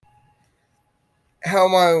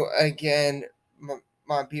Hello again,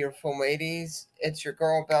 my beautiful ladies. It's your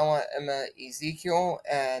girl Bella Emma Ezekiel,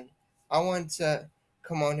 and I want to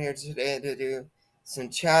come on here today to do some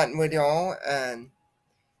chatting with y'all and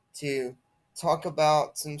to talk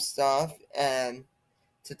about some stuff and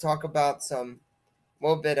to talk about some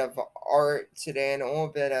little bit of art today and a little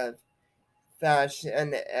bit of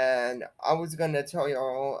fashion. And I was gonna tell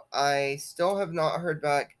y'all I still have not heard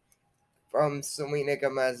back from Selena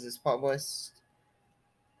Gomez's publicist.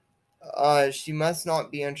 She must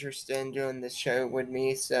not be interested in doing the show with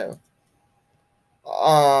me, so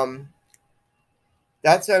um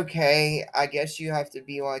that's okay. I guess you have to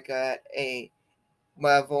be like at a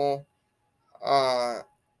level uh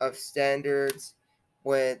of standards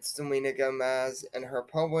with Selena Gomez and her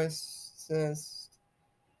publicist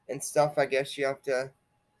and stuff. I guess you have to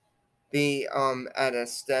be at a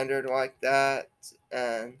standard like that,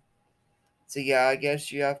 and so yeah, I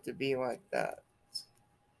guess you have to be like that.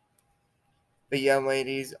 But yeah,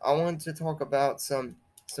 ladies, I want to talk about some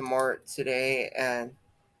art today, and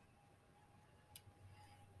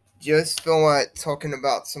just feel like talking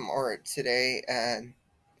about some art today. And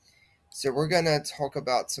so we're gonna talk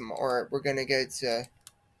about some art. We're gonna go to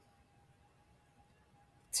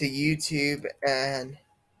YouTube, and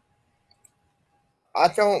I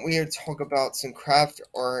thought we would talk about some craft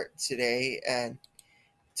art today and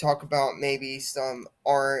talk about maybe some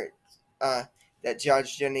art uh, that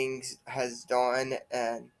Judge Jennings has done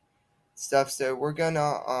and stuff. So we're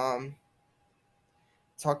gonna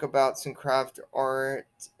talk about some craft art.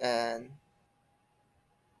 And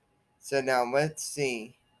so now let's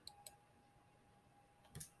see.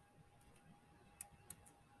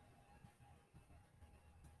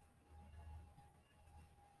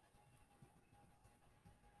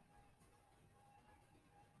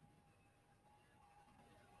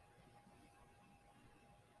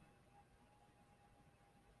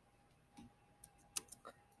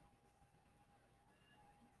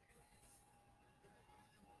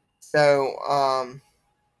 So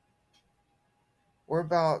we're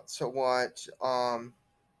about to watch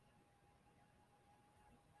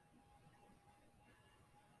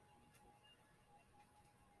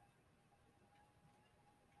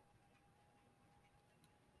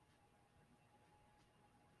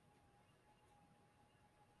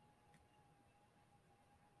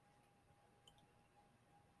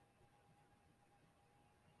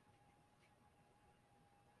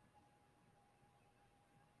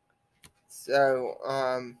so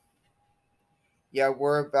yeah,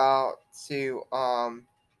 we're about to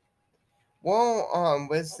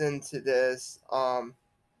listen to this.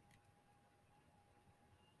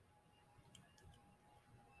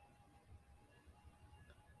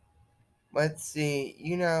 Let's see.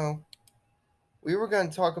 We were going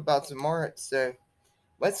to talk about some art, so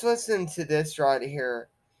let's listen to this right here.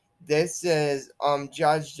 This is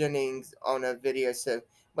Judge Jennings on a video, so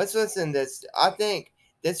let's listen to this. I think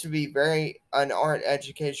this would be very an art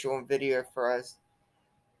educational video for us.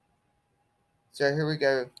 So here we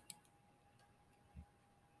go.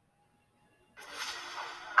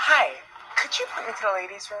 Hi, could you put me to the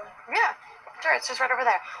ladies' room? Yeah, sure. It's just right over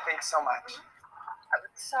there. Thanks so much.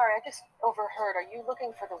 Sorry, I just overheard. Are you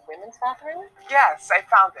looking for the women's bathroom? Yes, I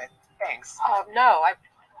found it. Thanks. No.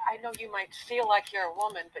 I know you might feel like you're a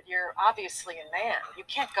woman, but you're obviously a man. You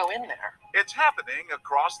can't go in there. It's happening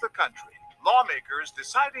across the country. Lawmakers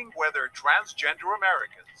deciding whether transgender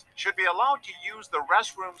Americans should be allowed to use the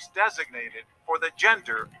restrooms designated for the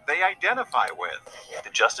gender they identify with. The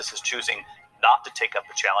justice is choosing not to take up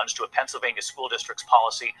the challenge to a Pennsylvania school district's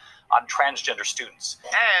policy on transgender students.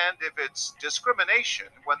 And if it's discrimination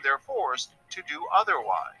when they're forced to do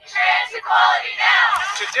otherwise. Trans equality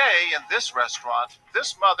now! Today in this restaurant,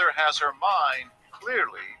 this mother has her mind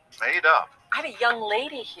clearly made up. I'm a young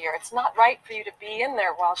lady here. It's not right for you to be in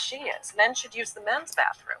there while she is. Men should use the men's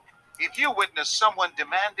bathroom. If you witness someone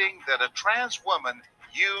demanding that a trans woman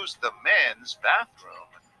use the men's bathroom,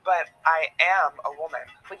 But I am a woman.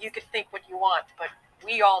 Well, you could think what you want, but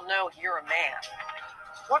we all know you're a man.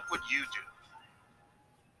 what would you do?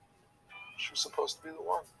 She was supposed to be the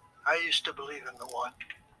one. I used to believe in the one.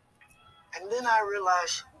 And then I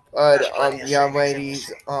realized But there's plenty of yeah, savings in ladies,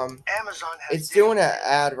 the Amazon has it's doing an deals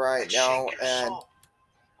ad right that now, shake your and soul.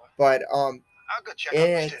 but I'll go check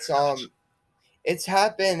out the stairs. it's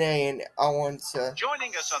happening. I want to.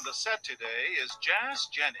 Joining us on the set today is Jazz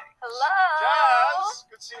Jennings. Hello! Jazz,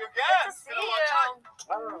 good to see you again. Good to see Been a long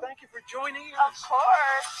you. time. Thank you for joining Of us.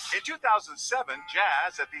 course. In 2007,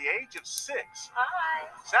 Jazz, at the age of 6, Hi.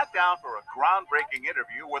 sat down for a groundbreaking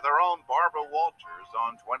interview with our own Barbara Walters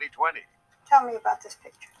on 2020. Tell me about this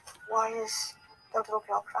picture. Why is the little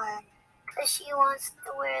girl crying? Because she wants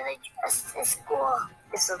to wear the dress to school.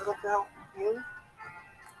 Is the little girl you?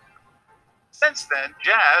 Since then,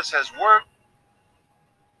 Jazz has worked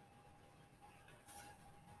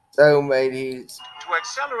So, ladies, to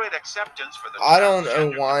accelerate acceptance for the I don't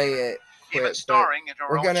know transgender why community, it even quit, but starring in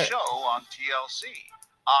her we're own gonna. show on TLC,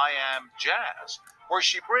 I Am Jazz, where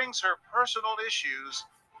she brings her personal issues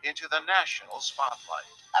into the national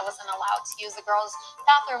spotlight. I wasn't allowed to use the girls'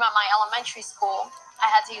 bathroom at my elementary school.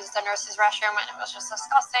 I had to use the nurse's restroom, and it was just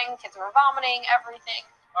disgusting. Kids were vomiting, everything.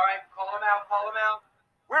 All right, call him out, call him out.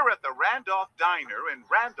 We're at the Randolph Diner in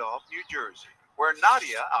Randolph, New Jersey, where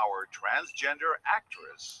Nadia, our transgender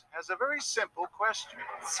actress, has a very simple question.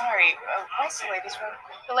 Sorry, where's the ladies' room?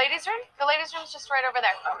 The ladies' room? The ladies' room's just right over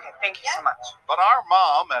there. Okay, thank you so much. But our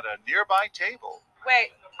mom at a nearby table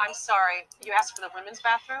Wait, I'm sorry. You asked for the women's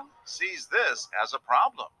bathroom? sees this as a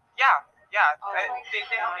problem. Yeah, Oh,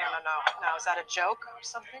 no. Is that a joke or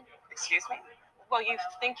something? excuse me? Well, you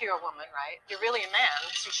think you're a woman, right? You're really a man,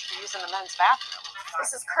 so you should be using the men's bathroom.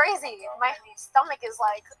 This is crazy. My stomach is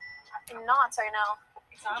like in knots right now.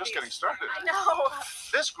 We're just getting started. I know.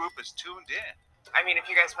 This group is tuned in. I mean, if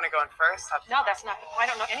you guys want to go in first, No, that's not. I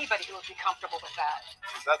don't know anybody who would be comfortable with that.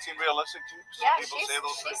 Does that seem realistic to you? Some Yeah, people say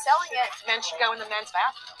those she's things. selling it. Men should go in the men's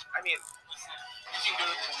bathroom. I mean,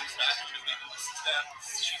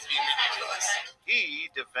 He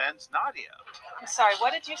defends Nadia. I'm sorry.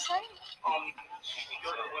 What did you say? She can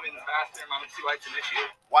go to the women's bathroom. I don't see why it's an issue.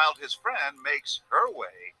 While his friend makes her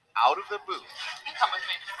way out of the booth. You come with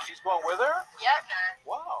me. She's going with her? Yep.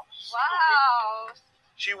 Wow. Wow.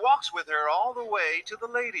 She walks with her all the way to the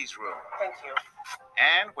ladies' room. thank you.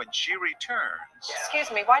 And when she returns,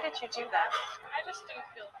 Excuse me. Why did you do that? I just didn't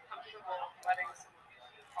feel comfortable letting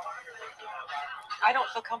I don't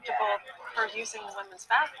feel comfortable her using the women's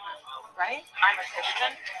bathroom, right? I'm a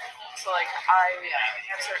Christian, so like I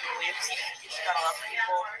have certain beliefs. You just gotta love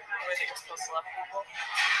people the way that you're supposed to love people.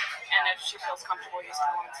 And if she feels comfortable using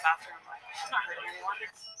the women's bathroom, she's not hurting anyone.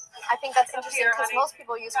 I think that's interesting because most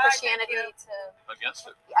people use Christianity against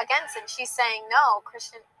it. against it. She's saying no.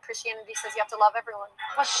 Christianity says you have to love everyone.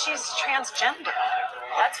 Well, she's transgender.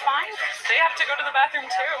 That's fine. They have to go to the bathroom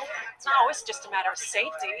too. It's not always just a matter of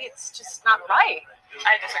safety. It's just not right.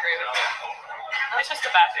 I disagree with you. It's just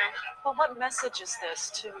a bathroom. Well, what message is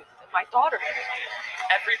this to my daughter?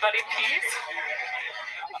 Everybody pees.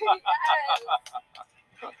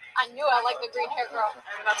 I knew I liked the green hair girl.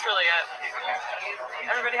 And that's really it.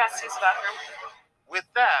 Everybody has to use the bathroom. With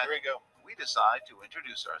that, Here we go. we decide to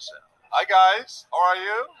introduce ourselves. Hi guys, how are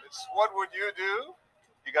you? It's What Would You Do?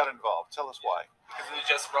 You got involved. Tell us why. Because it was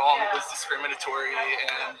just wrong, it was discriminatory,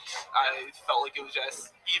 and I felt like it was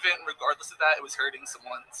just, even regardless of that, it was hurting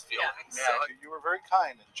someone's feelings. Yeah, you were very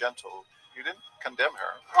kind and gentle. You didn't condemn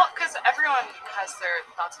her. Well, because everyone has their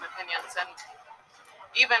thoughts and opinions, and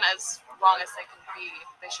even as wrong as they can be,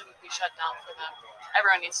 they shouldn't be shut down for them.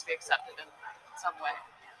 Everyone needs to be accepted in some way.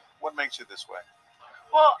 What makes you this way?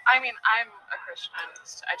 Well, I mean, I'm a Christian.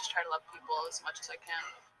 I just try to love people as much as I can.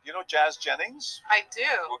 You know Jazz Jennings? I do.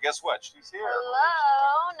 Well, guess what? She's here.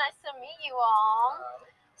 Hello, nice to meet you all.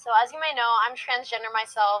 So as you may know, I'm transgender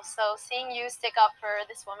myself, so seeing you stick up for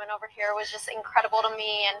this woman over here was just incredible to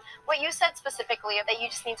me. And what you said specifically, that you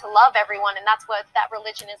just need to love everyone, and that's what that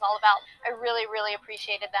religion is all about. I really, really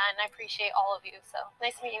appreciated that, and I appreciate all of you. So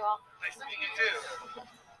nice to meet you all. Nice to meet you too.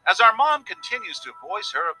 As our mom continues to voice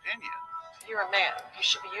her opinion, You're a man. You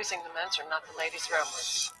should be using the men's room, not the ladies' room.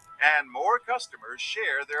 and more customers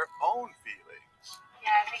share their own feelings.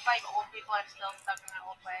 Yeah, I think like old people are still stuck in their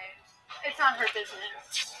old ways. It's not her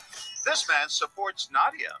business. This man supports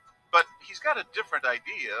Nadia, but he's got a different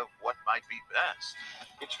idea of what might be best.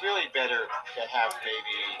 It's really better to have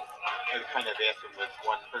maybe a kind of bathroom with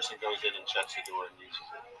one person goes in and shuts the door and uses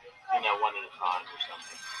it, one at a time or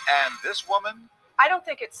something. And this woman I don't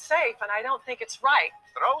think it's safe, and I don't think it's right.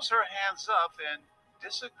 throws her hands up in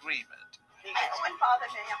disagreement. No one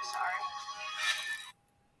bothered me, I'm sorry.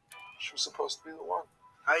 She was supposed to be the one.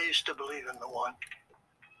 I used to believe in the one.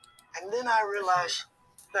 And then I realized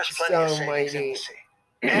there's plenty of So, savings in the ladies. sea.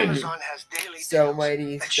 Amazon has daily So, deals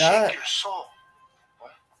ladies, that that shake your soul.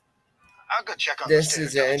 What? I'll go check on this the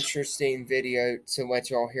is an interesting video to let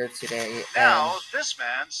y'all hear today. Now, this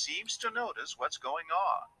man seems to notice what's going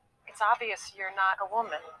on. It's obvious you're not a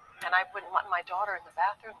woman, and I wouldn't want my daughter in the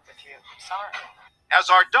bathroom with you. I'm sorry. As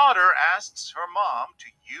our daughter asks her mom to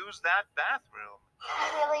use that bathroom, I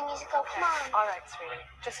really need to go. Come on. All right, sweetie.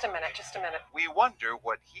 Just a minute. we wonder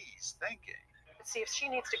what he's thinking. See, if she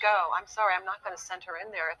needs to go, I'm sorry. I'm not going to send her in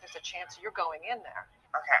there if there's a chance you're going in there.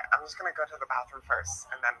 Okay, I'm just gonna go to the bathroom first,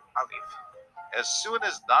 and then I'll leave. As soon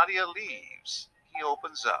as Nadia leaves, he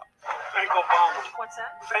opens up. Thank Obama. What's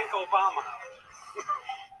that? Thank Obama.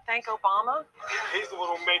 Thank Obama? He's the one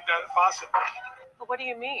who made that possible. Well, what do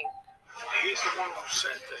you mean? He's the one who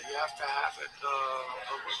said that you have to have it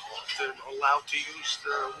allowed to use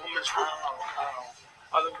the woman's room.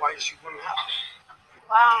 Otherwise, you wouldn't have it.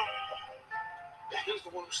 Wow. He's the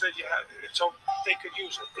one who said you had it, so they could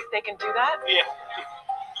use it. They can do that? Yeah,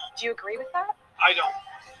 Do you agree with that? I don't.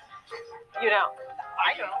 You don't.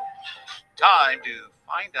 I don't. Time to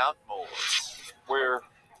find out more. We're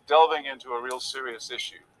delving into a real serious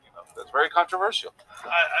issue, that's very controversial.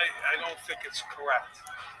 I don't think it's correct.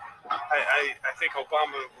 I think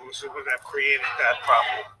Obama was the one that created that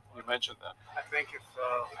problem. You mentioned that. I think if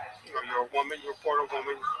you're a woman, you're a born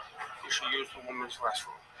woman, you should use the woman's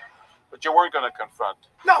restroom. But you weren't going to confront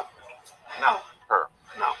No. her.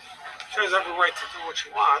 No. She has every right to do what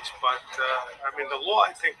she wants, but the law,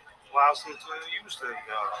 I think, allows them to use the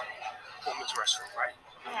woman's restroom, right?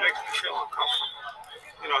 It makes me feel uncomfortable.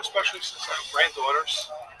 Especially since I have granddaughters,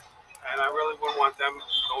 and I really wouldn't want them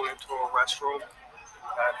going into a restroom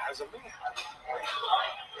that has a man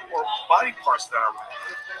or body parts that are man.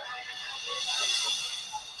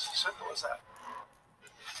 It's as simple as that.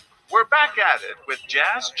 We're back at it with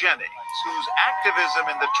Jazz Jennings, whose activism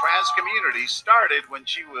in the trans community started when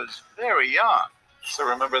she was very young. So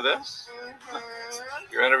remember this?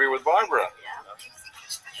 Your interview with Barbara.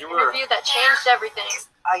 You were. Interview that changed everything.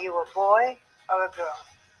 Are you a boy or a girl?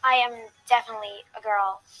 I am definitely a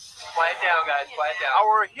girl. Quiet down, guys. Quiet down.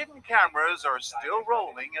 Our hidden cameras are still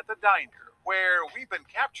rolling at the diner, where we've been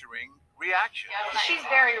capturing reactions She's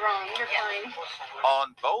very wrong. You're fine.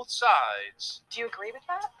 on both sides Do you agree with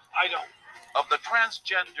that? I don't. of the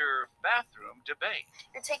transgender bathroom debate.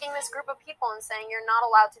 You're taking this group of people and saying you're not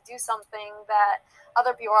allowed to do something that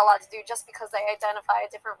other people are allowed to do just because they identify a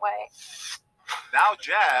different way. Now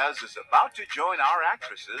Jazz is about to join our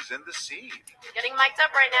actresses in the scene. Getting mic'd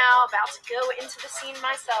up right now, about to go into the scene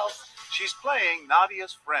myself. She's playing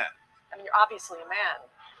Nadia's friend. I mean, you're obviously a man.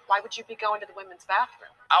 Why would you be going to the women's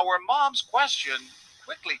bathroom? Our mom's question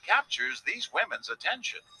quickly captures these women's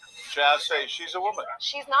attention. Jazz says she's a woman.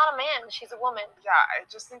 She's not a man, she's a woman. Yeah, I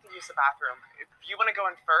just need to use the bathroom. If you want to go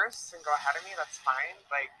in first and go ahead of me, that's fine.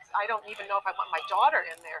 I don't even know if I want my daughter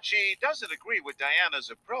in there. She doesn't agree with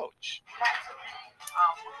Diana's approach,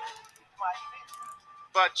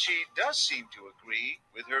 but she does seem to agree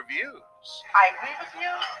with her views. I agree with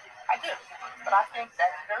you. I do. But I think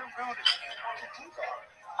that's very rude of you to do that.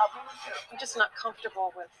 I really do. I'm just not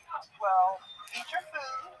comfortable with. Well, eat your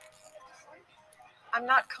food. I'm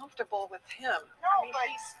not comfortable with him. No, but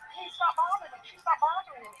he's not bothering. She's not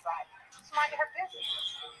bothering anybody. She's minding her business.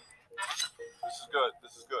 This is good.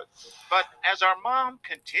 This is good. But as our mom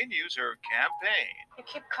continues her campaign, You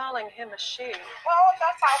keep calling him a she. Well,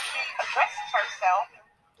 that's how she addresses herself.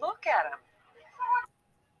 Look at him.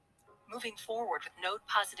 Moving forward with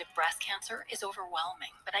node-positive breast cancer is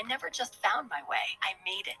overwhelming, but I never just found my way. I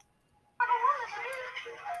made it. I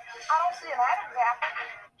don't see an Adam's apple.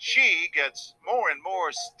 she gets more and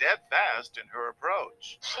more steadfast in her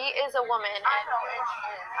approach. She is a woman. I know, and she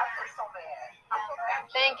is. I feel so bad. I feel bad.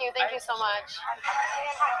 Thank you so much.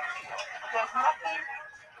 There's nothing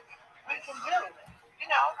we can do,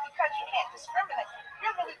 because you can't discriminate.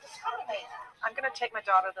 You're really discriminating. I'm going to take my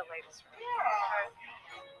daughter to the ladies' room. Yeah.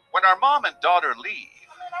 When our mom and daughter leave,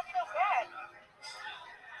 I feel bad.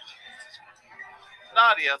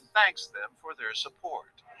 Nadia thanks them for their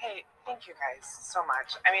support. Hey, thank you guys so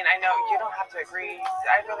much. I mean, I know you don't have to agree.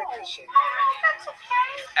 I really appreciate it. That's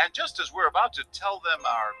okay. And just as we're about to tell them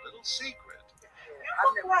our little secret, You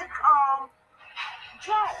look like,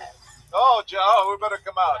 Jazz. Oh, Joe, we better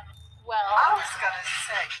come out. Well, I was gonna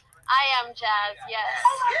say. I am Jazz, yes.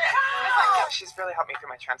 Yeah, she's really helped me through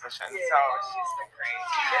my transition, so she's been great.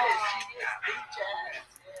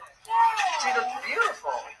 She looks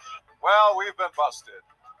beautiful. Well, we've been busted.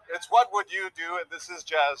 It's What Would You Do? And this is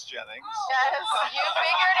Jazz Jennings. Yes, you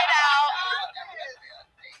figured it out.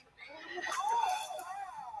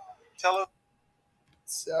 Tell her.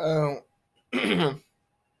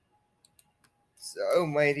 So,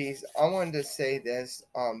 ladies, I wanted to say this,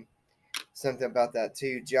 something about that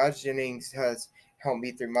too. Jazz Jennings has helped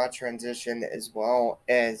me through my transition as well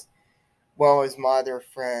as my other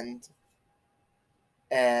friend,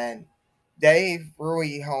 and they've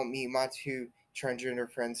really helped me. My two transgender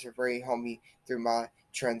friends have really helped me through my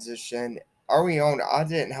transition. Early on, I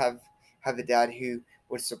didn't have a dad who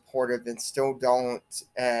was supportive, and still don't,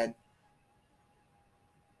 and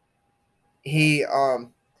he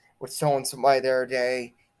was telling somebody the other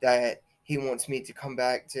day that he wants me to come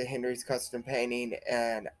back to Henry's Custom Painting,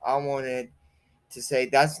 and I wanted to say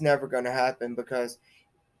that's never going to happen because,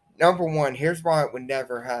 number one, here's why it would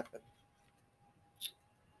never happen.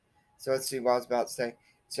 So let's see what I was about to say.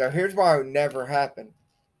 So here's why it would never happen.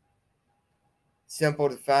 Simple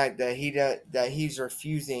the fact that he's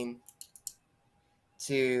refusing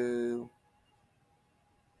to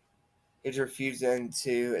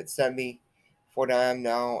accept me for what I am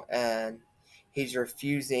now, and he's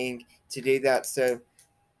refusing to do that. So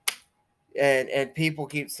and people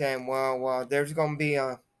keep saying, well, there's gonna be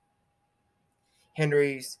a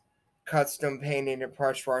Henry's custom painting and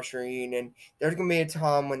brush wash reunion. There's gonna be a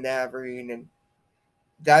time when they have a reunion.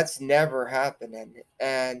 That's never happening.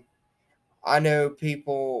 And I know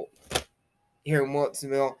people here in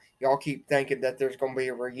Wilsonville, y'all keep thinking that there's gonna be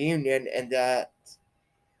a reunion and that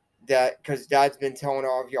because Dad's been telling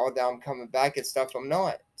all of y'all that I'm coming back and stuff. I'm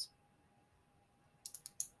not.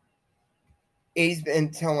 He's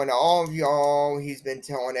been telling all of y'all. He's been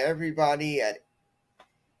telling everybody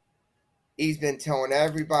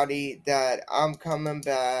that I'm coming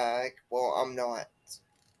back. Well, I'm not.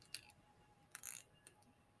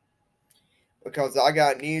 Because I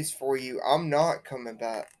got news for you. I'm not coming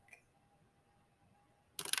back.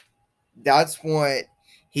 That's what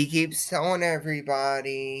he keeps telling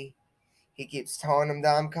everybody. He keeps telling them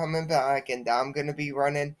that I'm coming back and that I'm going to be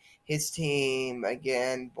running his team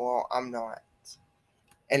again. Well, I'm not.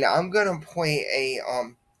 And I'm going to play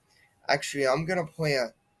I'm going to play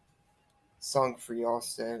a song for y'all.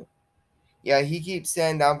 So, yeah, he keeps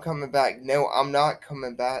saying that I'm coming back. No, I'm not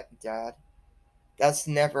coming back, Dad. That's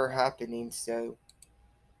never happening. So,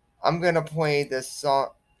 I'm going to play this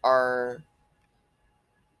song, our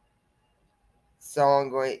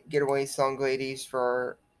getaway song, ladies,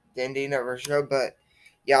 for the ending of our show. But,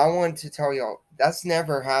 yeah, I wanted to tell y'all, that's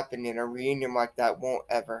never happening. A reunion like that won't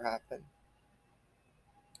ever happen.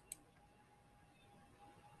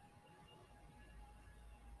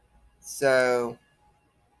 So,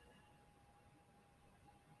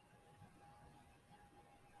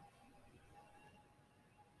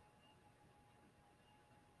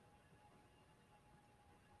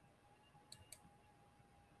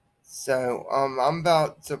 I'm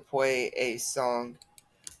about to play a song.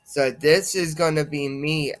 So this is going to be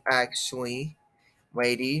me, actually,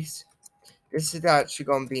 ladies. This is actually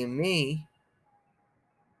going to be me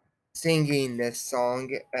singing this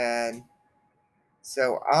song. And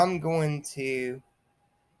so I'm going to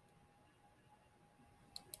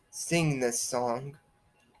sing this song.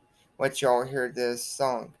 Let y'all hear this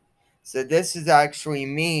song. So this is actually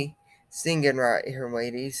me singing right here,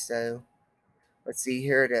 ladies. So let's see,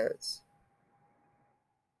 here it is.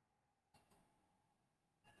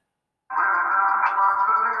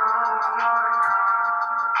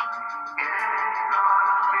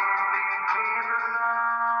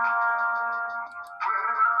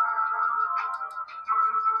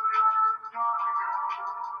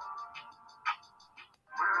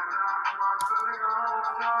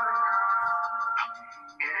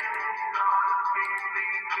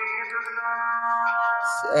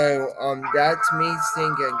 So, that's me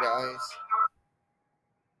singing, guys.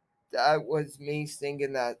 That was me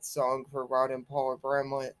singing that song for Rod and Paula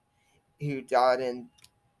Bramlett, who died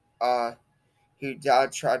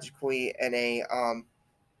tragically in a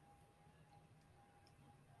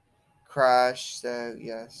crash. So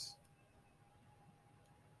yes,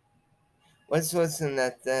 let's listen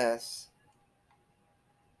to this.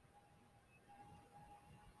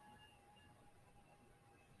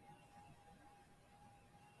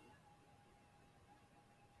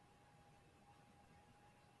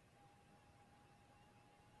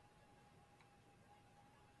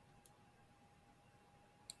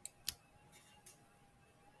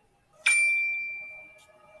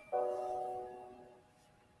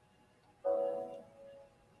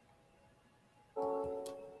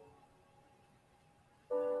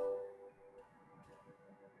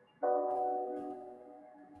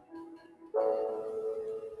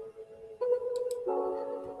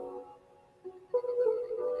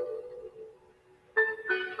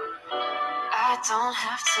 I don't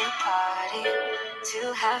have to party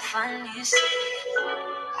to have fun, you see.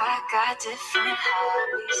 I got different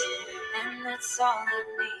hobbies, and that's all I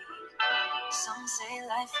need. Some say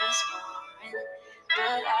life is boring,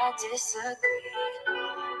 but I disagree.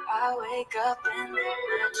 I wake up in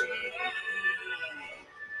energy.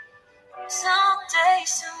 Someday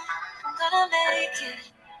soon, I'm gonna make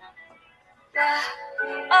it. Yeah,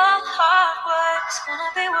 all hard work's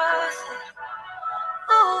gonna be worth it.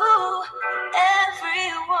 Ooh,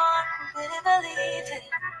 everyone really believe it.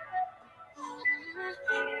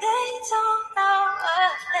 They don't know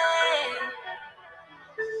a thing.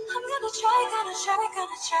 I'm gonna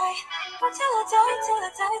try. Till I die, till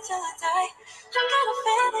I die, till I die. I'm gonna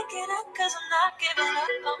fail and get up, cause I'm not giving up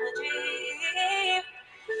on my dream.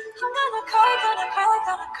 I'm gonna cry, gonna cry,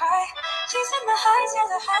 gonna cry. Chasing the highs, yeah,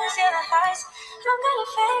 the highs, yeah, the highs. I'm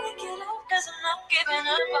gonna fail and get up, cause I'm not giving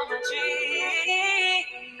up on my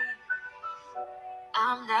dream.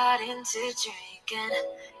 I'm not into drinking,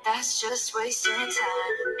 that's just wasting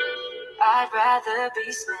time. I'd rather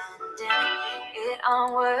be spending it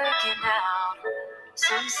on working out.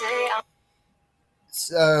 Some say I'm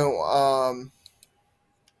So,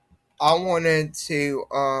 I wanted to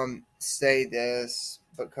say this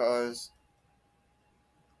because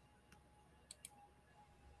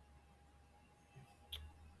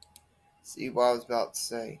see what I was about to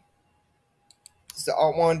say. So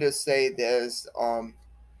I wanted to say this,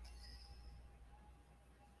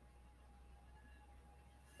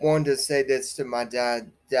 wanted to say this to my dad.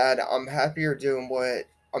 Dad, I'm happier doing what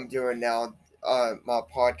I'm doing now, my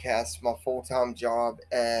podcast, my full-time job,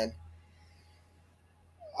 and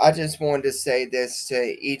I just wanted to say this to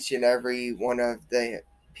each and every one of the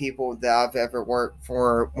people that I've ever worked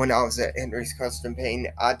for when I was at Henry's Custom Paint.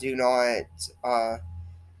 I do not,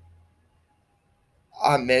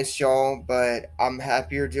 I miss y'all, but I'm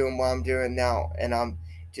happier doing what I'm doing now, and I'm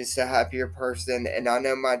just a happier person, and I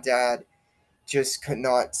know my dad just could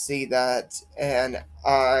not see that, and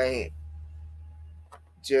I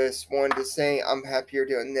just wanted to say I'm happier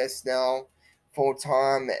doing this now full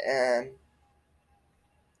time, and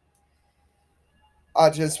I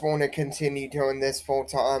just want to continue doing this full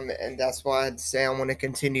time, and that's why I'd say I want to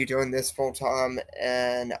continue doing this full time,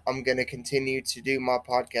 and I'm going to continue to do my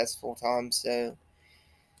podcast full time.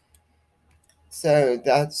 So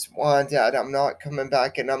that's why, Dad, I'm not coming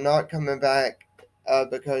back, and I'm not coming back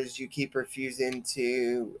because you keep refusing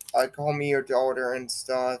to call me your daughter and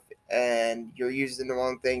stuff, and you're using the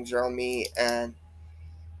wrong things on me, and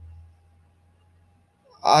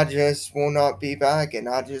I just will not be back, and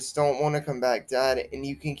I just don't want to come back, Dad. And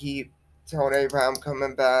you can keep telling everybody I'm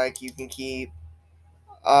coming back. You can keep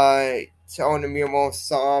telling them your most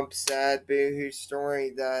sob, sad, boohoo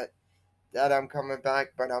story that I'm coming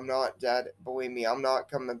back, but I'm not, Dad. Believe me, I'm not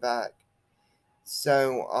coming back.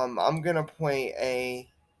 So I'm gonna play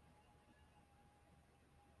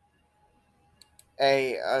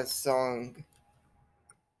a song.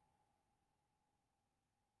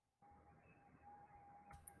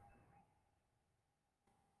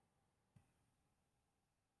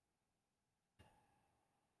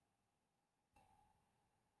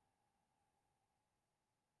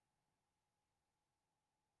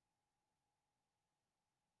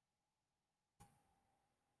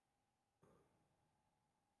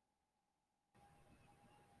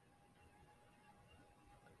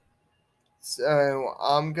 So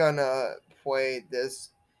I'm gonna play this.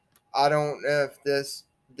 I don't know if this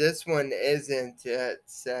one isn't it.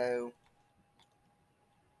 So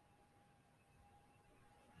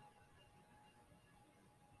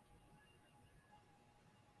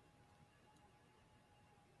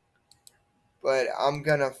but I'm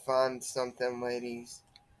gonna find something, ladies.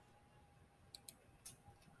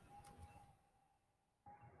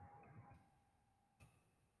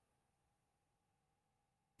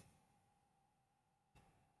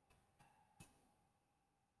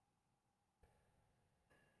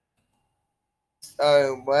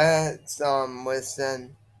 So let's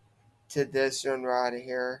listen to this one right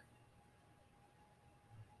here.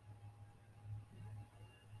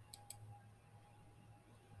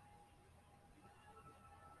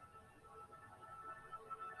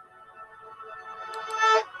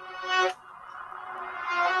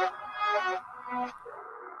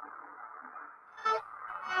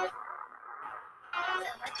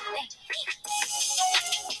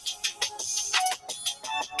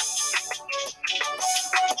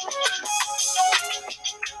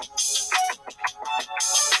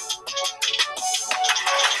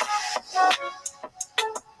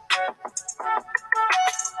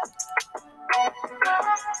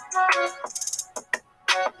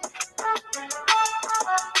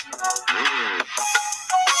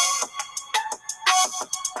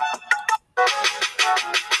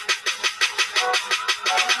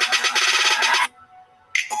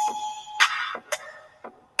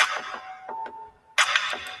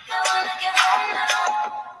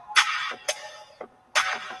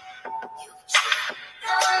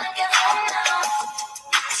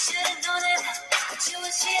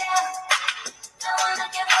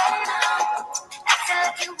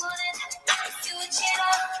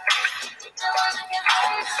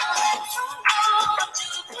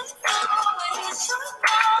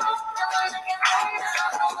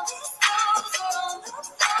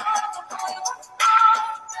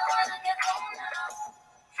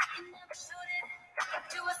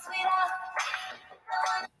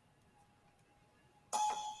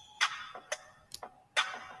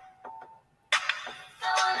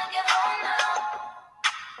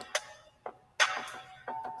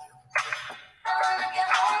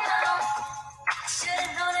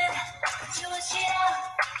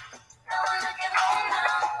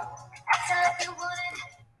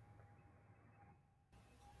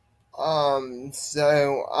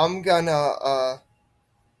 So I'm gonna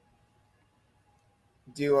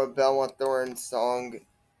do a Bella Thorne song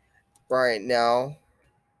right now.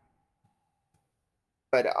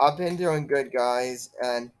 But I've been doing good, guys,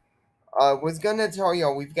 and I was gonna tell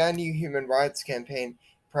y'all we've got a new human rights campaign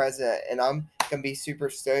president, and I'm gonna be super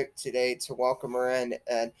stoked today to welcome her in.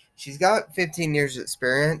 And she's got 15 years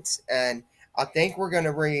experience, and I think we're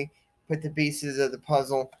gonna put the pieces of the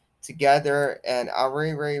puzzle together, and I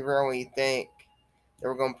really think that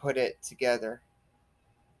we're gonna put it together.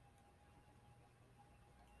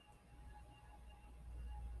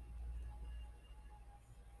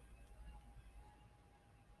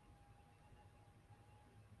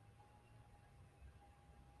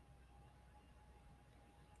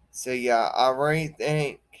 So yeah, I really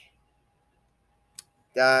think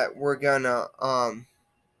that we're gonna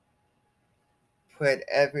put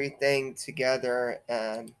everything together,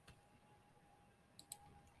 and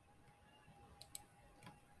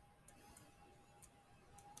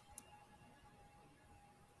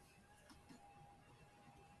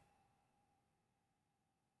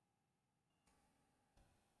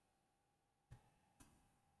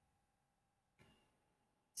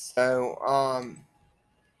so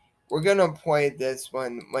we're gonna play this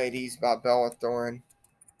one, ladies, by Bella Thorne.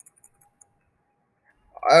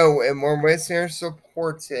 Oh, and we're listener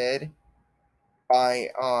supported by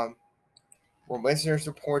we're listener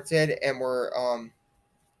supported, and we're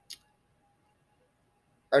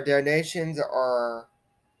our donations are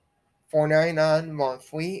 $4.99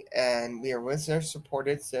 monthly, and we are listener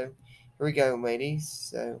supported. So here we go, ladies.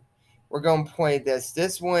 So we're gonna play this.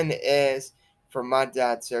 This one is from my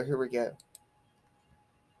dad. So here we go.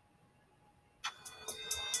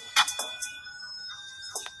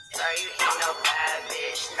 Sorry, you ain't no bad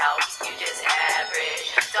bitch. No, you just average.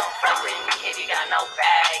 Don't fuck with me if you got no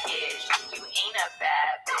baggage. You ain't a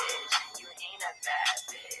bad bitch. You ain't a bad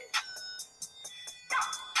bitch.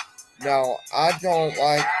 No, I don't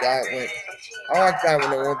like that one. I like that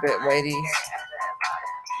one a little bit, ladies.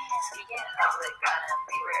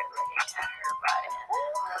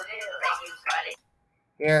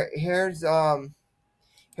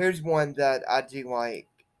 Here's one that I do like,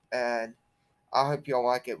 and I hope y'all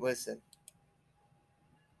like it. Listen.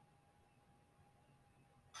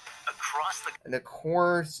 And of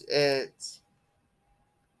course, it's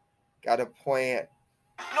got a plant.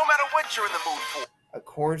 No matter what you're in the mood for. Of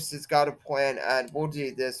course, it's got a plan, and we'll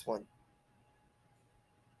do this one.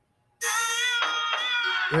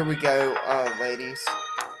 Here we go, ladies.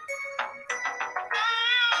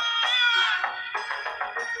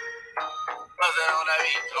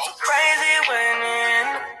 It's crazy when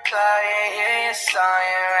in the club, yeah, you saw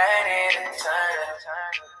you ready to turn it.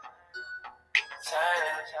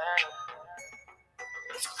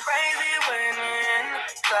 It's crazy when in the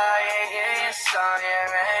club, yeah, you saw you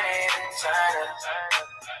ready to turn it.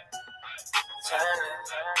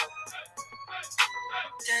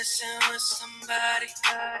 Dancing with somebody,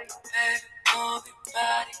 baby, move your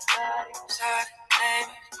body. Sorry, name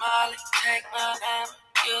is Molly, take my number.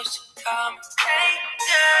 You should call me. Hey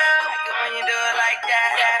girl, like it when you do it like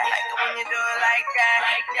that. Like it when you do it like that.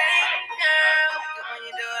 Like that. Girl, like it when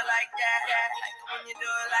you do it like that. Like it when you do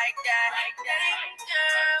it like that. Like that.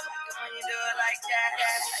 Girl, like it when you do it like that.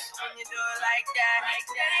 Like it when you do it like that. Like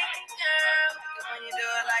that. Girl, like it when you do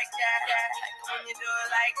it like that. Like it when you do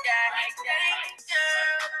it like that. Like that.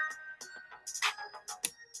 Girl.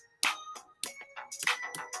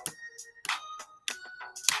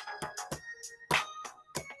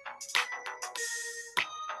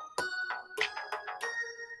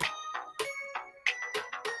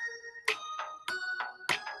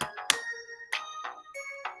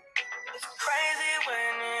 Crazy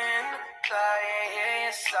when in the club, yeah,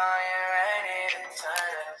 you saw you ready to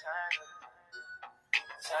turn it.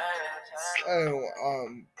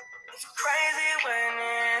 It's crazy when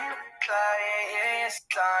in the club, yeah, you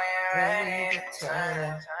saw you ready to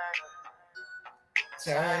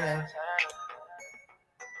turn it.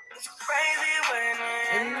 It's crazy when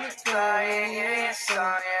in the club, yeah, you saw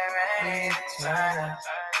you ready to turn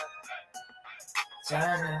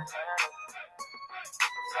it.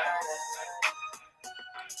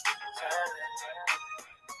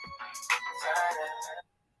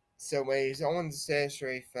 So, ladies, I want to say this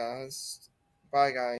really fast. Bye, guys.